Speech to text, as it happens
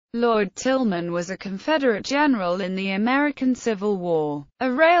Lloyd Tilghman was a Confederate general in the American Civil War, a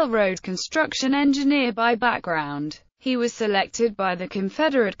railroad construction engineer by background. He was selected by the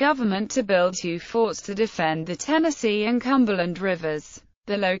Confederate government to build 2 forts to defend the Tennessee and Cumberland rivers.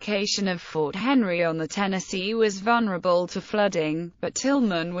 The location of Fort Henry on the Tennessee was vulnerable to flooding, but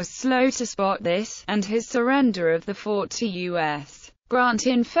Tilghman was slow to spot this, and his surrender of the fort to U.S. Grant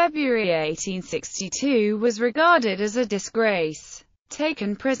in February 1862 was regarded as a disgrace.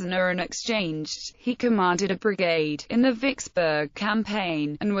 Taken prisoner and exchanged, he commanded a brigade in the Vicksburg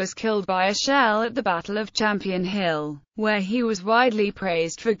campaign, and was killed by a shell at the Battle of Champion Hill, where he was widely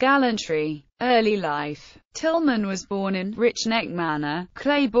praised for gallantry. Early life. Tilghman was born in Rich Neck Manor,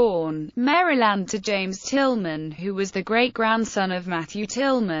 Claiborne, Maryland to James Tilghman, who was the great-grandson of Matthew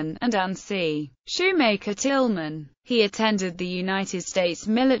Tilghman, and Anne C. Shoemaker Tilghman. He attended the United States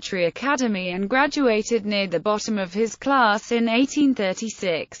Military Academy and graduated near the bottom of his class in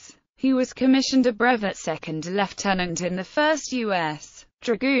 1836. He was commissioned a brevet second lieutenant in the 1st U.S.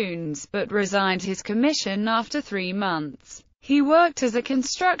 Dragoons, but resigned his commission after 3 months. He worked as a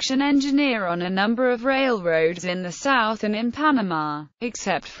construction engineer on a number of railroads in the South and in Panama,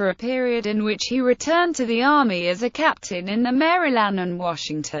 except for a period in which he returned to the Army as a captain in the Maryland and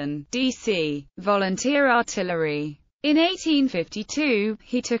Washington, D.C. Volunteer Artillery. In 1852,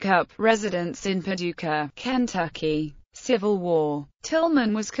 he took up residence in Paducah, Kentucky. Civil War.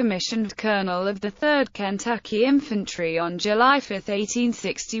 Tilghman was commissioned colonel of the 3rd Kentucky Infantry on July 5,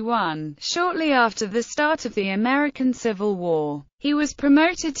 1861, shortly after the start of the American Civil War. He was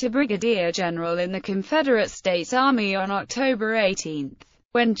promoted to brigadier general in the Confederate States Army on October 18.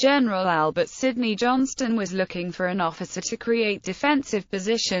 When General Albert Sidney Johnston was looking for an officer to create defensive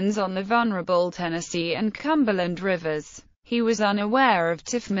positions on the vulnerable Tennessee and Cumberland rivers, he was unaware of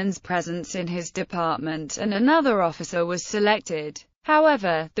Tilghman's presence in his department, and another officer was selected.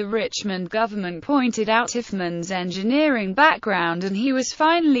 However, the Richmond government pointed out Tilghman's engineering background and he was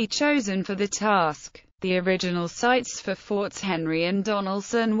finally chosen for the task. The original sites for Forts Henry and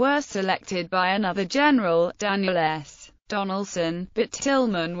Donelson were selected by another general, Daniel S. Donelson, but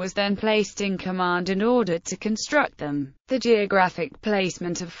Tilghman was then placed in command and ordered to construct them. The geographic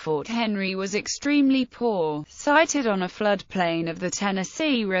placement of Fort Henry was extremely poor, sited on a floodplain of the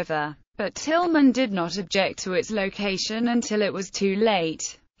Tennessee River, but Tilghman did not object to its location until it was too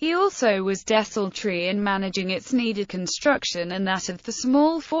late. He also was desultory in managing its needed construction and that of the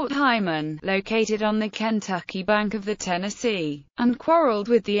small Fort Hyman, located on the Kentucky bank of the Tennessee, and quarreled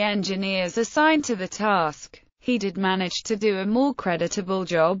with the engineers assigned to the task. He did manage to do a more creditable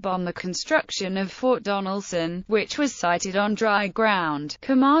job on the construction of Fort Donelson, which was sited on dry ground,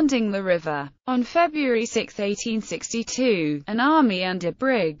 commanding the river. On February 6, 1862, an army under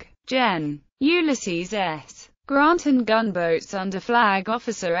Brig. Gen. Ulysses S. Grant and gunboats under Flag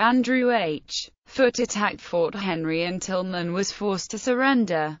Officer Andrew H. Foote attacked Fort Henry and Tilghman was forced to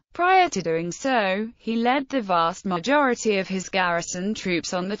surrender. Prior to doing so, he led the vast majority of his garrison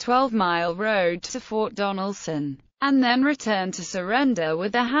troops on the 12-mile road to Fort Donelson, and then returned to surrender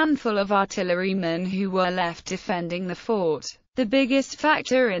with a handful of artillerymen who were left defending the fort. The biggest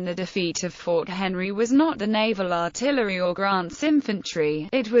factor in the defeat of Fort Henry was not the naval artillery or Grant's infantry,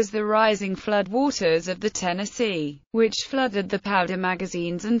 it was the rising floodwaters of the Tennessee, which flooded the powder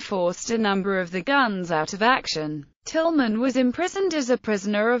magazines and forced a number of the guns out of action. Tilghman was imprisoned as a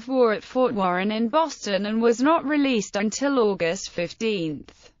prisoner of war at Fort Warren in Boston and was not released until August 15,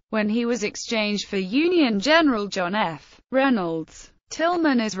 when he was exchanged for Union General John F. Reynolds.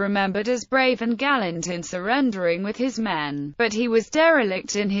 Tilghman is remembered as brave and gallant in surrendering with his men, but he was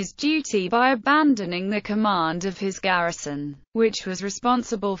derelict in his duty by abandoning the command of his garrison, which was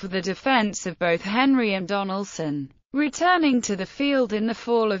responsible for the defense of both Henry and Donelson. Returning to the field in the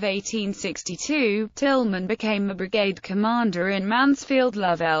fall of 1862, Tilghman became a brigade commander in Mansfield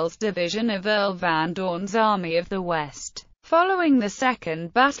Lovell's division of Earl Van Dorn's Army of the West, following the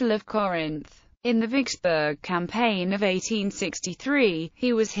Second Battle of Corinth. In the Vicksburg campaign of 1863,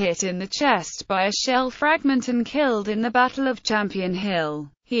 he was hit in the chest by a shell fragment and killed in the Battle of Champion Hill.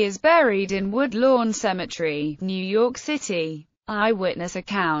 He is buried in Woodlawn Cemetery, New York City. Eyewitness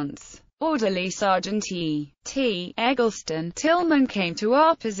accounts. Orderly Sergeant E. T. Eggleston. Tilghman came to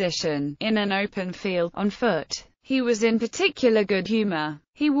our position, in an open field, on foot. He was in particular good humor.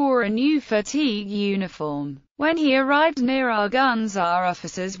 He wore a new fatigue uniform. When he arrived near our guns, our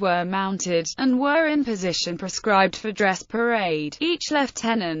officers were mounted, and were in position prescribed for dress parade. Each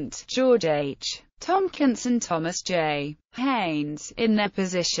Lieutenant, George H. Tompkins and Thomas J. Haynes, in their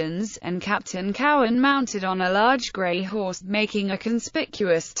positions, and Captain Cowan mounted on a large gray horse, making a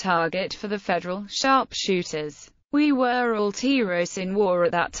conspicuous target for the Federal sharpshooters. We were all heroes in war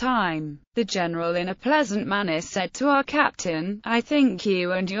at that time. The general in a pleasant manner said to our captain, "I think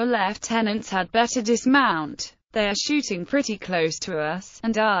you and your lieutenants had better dismount. They are shooting pretty close to us,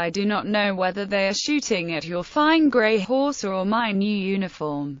 and I do not know whether they are shooting at your fine grey horse or my new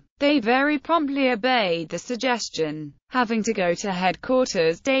uniform." They very promptly obeyed the suggestion. Having to go to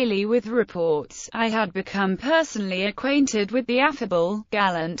headquarters daily with reports, I had become personally acquainted with the affable,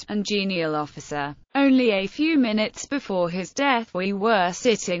 gallant, and genial officer. Only a few minutes before his death we were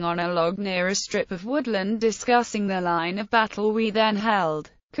sitting on a log near a strip of woodland discussing the line of battle we then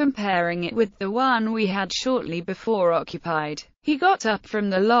held, comparing it with the one we had shortly before occupied. He got up from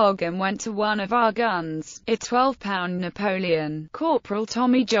the log and went to one of our guns, a 12-pound Napoleon, Corporal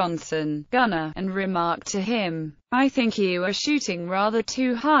Tommy Johnson, gunner, and remarked to him, "I think you are shooting rather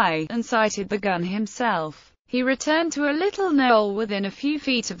too high," and sighted the gun himself. He returned to a little knoll within a few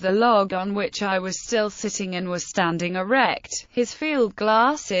feet of the log on which I was still sitting and was standing erect, his field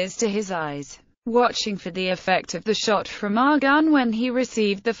glasses to his eyes, watching for the effect of the shot from our gun when he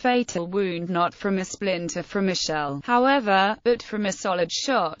received the fatal wound, not from a splinter from a shell, however, but from a solid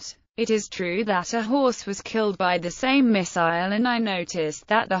shot. It is true that a horse was killed by the same missile, and I noticed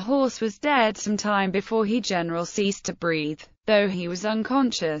that the horse was dead some time before he general ceased to breathe, though he was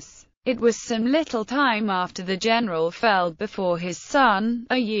unconscious. It was some little time after the general fell before his son,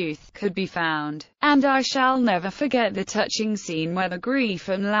 a youth, could be found, and I shall never forget the touching scene where the grief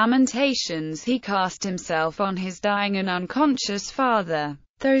and lamentations he cast himself on his dying and unconscious father.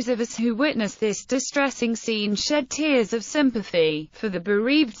 Those of us who witnessed this distressing scene shed tears of sympathy for the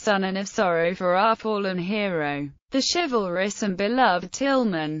bereaved son and of sorrow for our fallen hero. The chivalrous and beloved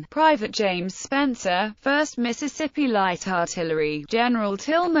Tilghman, Private James Spencer, 1st Mississippi Light Artillery. General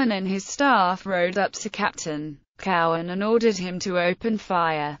Tilghman and his staff rode up to Captain Cowan and ordered him to open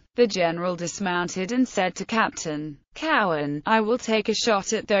fire. The general dismounted and said to Captain Cowan, "I will take a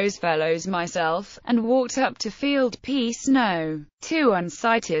shot at those fellows myself," and walked up to Field Piece No. 2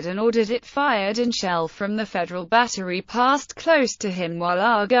 unsighted and ordered it fired, and shell from the Federal battery passed close to him while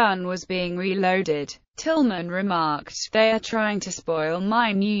our gun was being reloaded. Tilghman remarked, "They are trying to spoil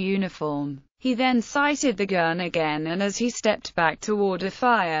my new uniform." He then sighted the gun again, and as he stepped back toward a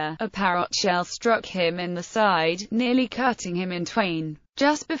fire, a parrot shell struck him in the side, nearly cutting him in twain.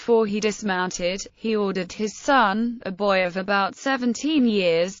 Just before he dismounted, he ordered his son, a boy of about 17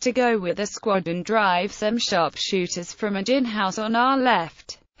 years, to go with a squad and drive some sharpshooters from a gin house on our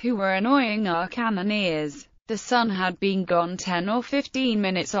left, who were annoying our cannoneers. The son had been gone 10 or 15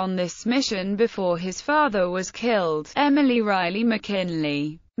 minutes on this mission before his father was killed. Emily Riley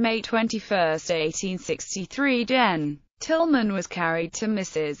McKinley, May 21, 1863. Gen. Tilghman was carried to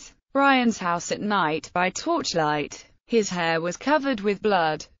Mrs. Bryan's house at night by torchlight. His hair was covered with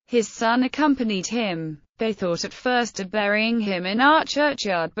blood. His son accompanied him. They thought at first of burying him in our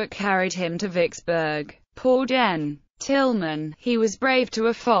churchyard, but carried him to Vicksburg. Poor Gen. Tilghman, he was brave to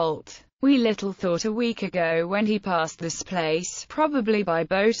a fault. We little thought a week ago when he passed this place, probably by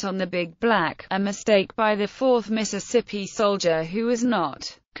boat on the Big Black, a mistake by the 4th Mississippi soldier who was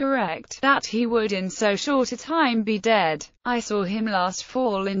not correct, that he would in so short a time be dead. I saw him last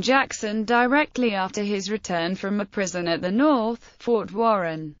fall in Jackson directly after his return from a prison at the North, Fort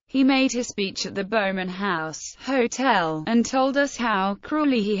Warren. He made his speech at the Bowman House Hotel, and told us how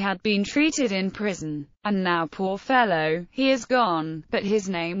cruelly he had been treated in prison. And now, poor fellow, he is gone, but his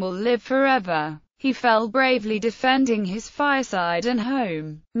name will live forever. He fell bravely defending his fireside and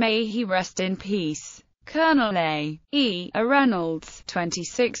home. May he rest in peace. Colonel A. E. A. Reynolds,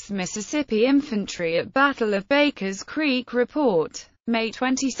 26th Mississippi Infantry at Battle of Baker's Creek. Report, May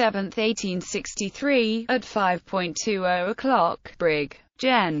 27, 1863, at 5:20 o'clock. Brig.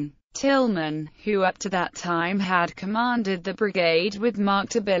 Gen. Tilghman, who up to that time had commanded the brigade with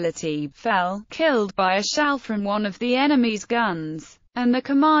marked ability, fell, killed by a shell from one of the enemy's guns, and the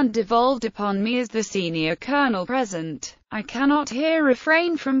command devolved upon me as the senior colonel present. I cannot here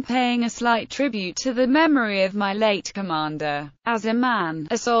refrain from paying a slight tribute to the memory of my late commander. As a man,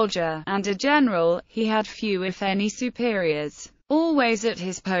 a soldier, and a general, he had few if any superiors. Always at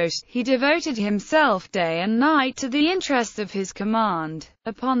his post, he devoted himself day and night to the interests of his command.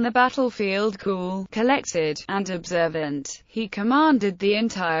 Upon the battlefield, cool, collected, and observant, he commanded the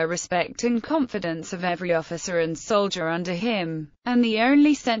entire respect and confidence of every officer and soldier under him, and the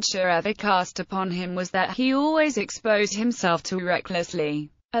only censure ever cast upon him was that he always exposed himself too recklessly.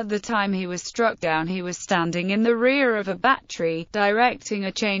 At the time he was struck down, he was standing in the rear of a battery, directing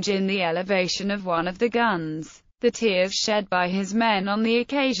a change in the elevation of one of the guns. The tears shed by his men on the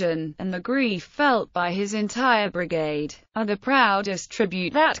occasion, and the grief felt by his entire brigade, are the proudest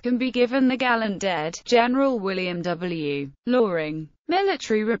tribute that can be given the gallant dead. General William W. Loring.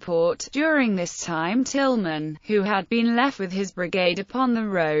 Military report. During this time Tilghman, who had been left with his brigade upon the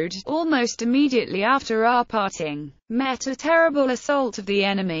road, almost immediately after our parting, met a terrible assault of the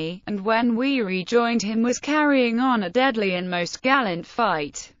enemy, and when we rejoined him was carrying on a deadly and most gallant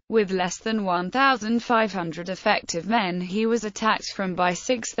fight. With less than 1,500 effective men he was attacked from by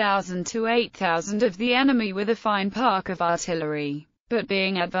 6,000 to 8,000 of the enemy with a fine park of artillery. But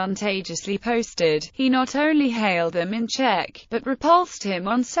being advantageously posted, he not only held them in check, but repulsed him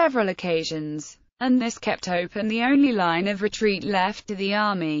on several occasions, and this kept open the only line of retreat left to the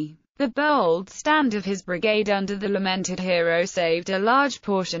army. The bold stand of his brigade under the lamented hero saved a large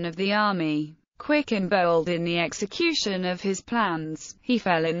portion of the army. Quick and bold in the execution of his plans, he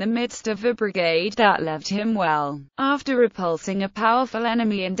fell in the midst of a brigade that loved him well. After repulsing a powerful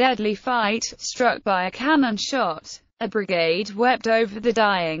enemy in deadly fight, struck by a cannon shot, a brigade wept over the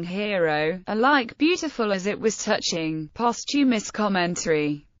dying hero, alike beautiful as it was touching. Posthumous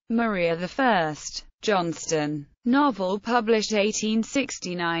commentary. Maria I. Johnston. Novel published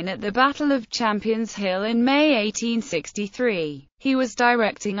 1869 at the Battle of Champions Hill in May 1863. He was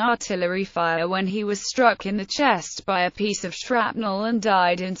directing artillery fire when he was struck in the chest by a piece of shrapnel and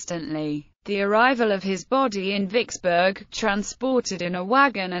died instantly. The arrival of his body in Vicksburg, transported in a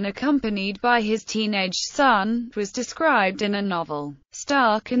wagon and accompanied by his teenage son, was described in a novel.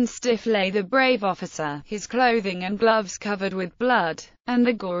 Stark and stiff lay the brave officer, his clothing and gloves covered with blood, and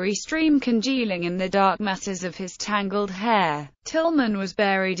the gory stream congealing in the dark masses of his tangled hair. Tilghman was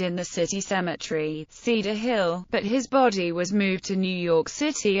buried in the city cemetery, Cedar Hill, but his body was moved to New York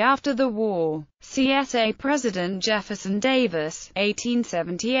City after the war. CSA President Jefferson Davis,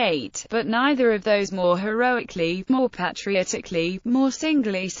 1878, but neither of those more heroically, more patriotically, more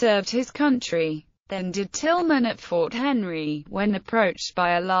singly served his country than did Tilghman at Fort Henry, when approached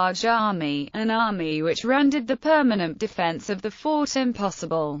by a large army, an army which rendered the permanent defense of the fort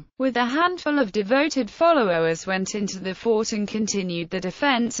impossible. With a handful of devoted followers went into the fort and continued the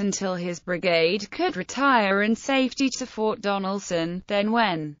defense until his brigade could retire in safety to Fort Donelson. Then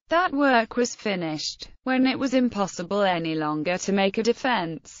when that work was finished, when it was impossible any longer to make a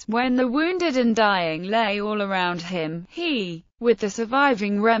defense, when the wounded and dying lay all around him, he, with the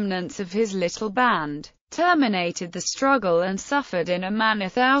surviving remnants of his little band, terminated the struggle and suffered in a manner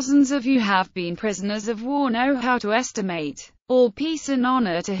thousands of you have been prisoners of war know how to estimate. All peace and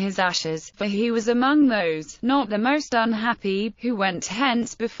honor to his ashes, for he was among those, not the most unhappy, who went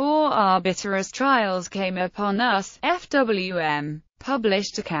hence before our bitterest trials came upon us. F.W.M.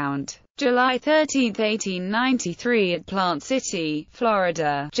 Published account. July 13, 1893 at Plant City,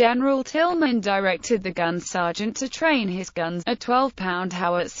 Florida. General Tilghman directed the gun sergeant to train his guns, a 12-pound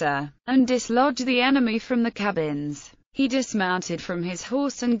howitzer, and dislodge the enemy from the cabins. He dismounted from his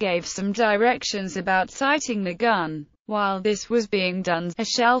horse and gave some directions about sighting the gun. While this was being done, a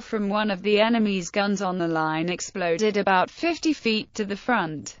shell from one of the enemy's guns on the line exploded about 50 feet to the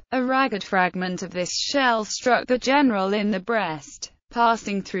front. A ragged fragment of this shell struck the general in the breast,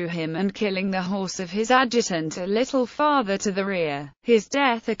 passing through him and killing the horse of his adjutant a little farther to the rear. His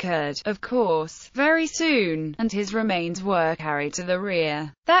death occurred, of course, very soon, and his remains were carried to the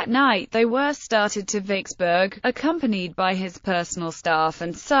rear. That night they were started to Vicksburg, accompanied by his personal staff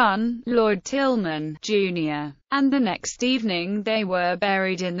and son, Lloyd Tilghman, Jr., and the next evening they were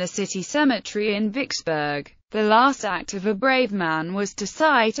buried in the city cemetery in Vicksburg. The last act of a brave man was to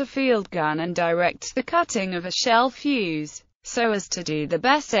sight a field gun and direct the cutting of a shell fuse, so as to do the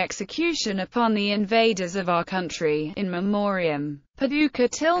best execution upon the invaders of our country. In memoriam, Paducah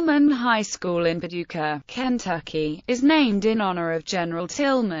Tilghman High School in Paducah, Kentucky, is named in honor of General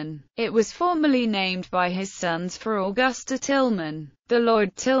Tilghman. It was formerly named by his sons for Augusta Tilghman. The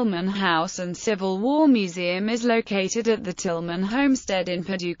Lloyd Tilghman House and Civil War Museum is located at the Tilghman Homestead in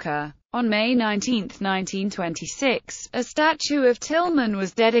Paducah. On May 19, 1926, a statue of Tilghman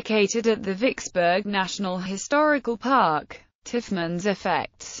was dedicated at the Vicksburg National Historical Park. Tilghman's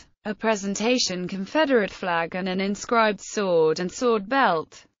effects: a presentation Confederate flag and an inscribed sword and sword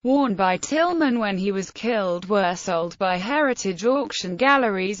belt, worn by Tilghman when he was killed, were sold by Heritage Auction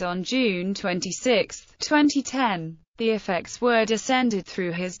Galleries on June 26, 2010. The effects were descended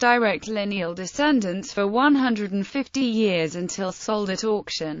through his direct lineal descendants for 150 years until sold at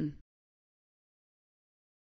auction.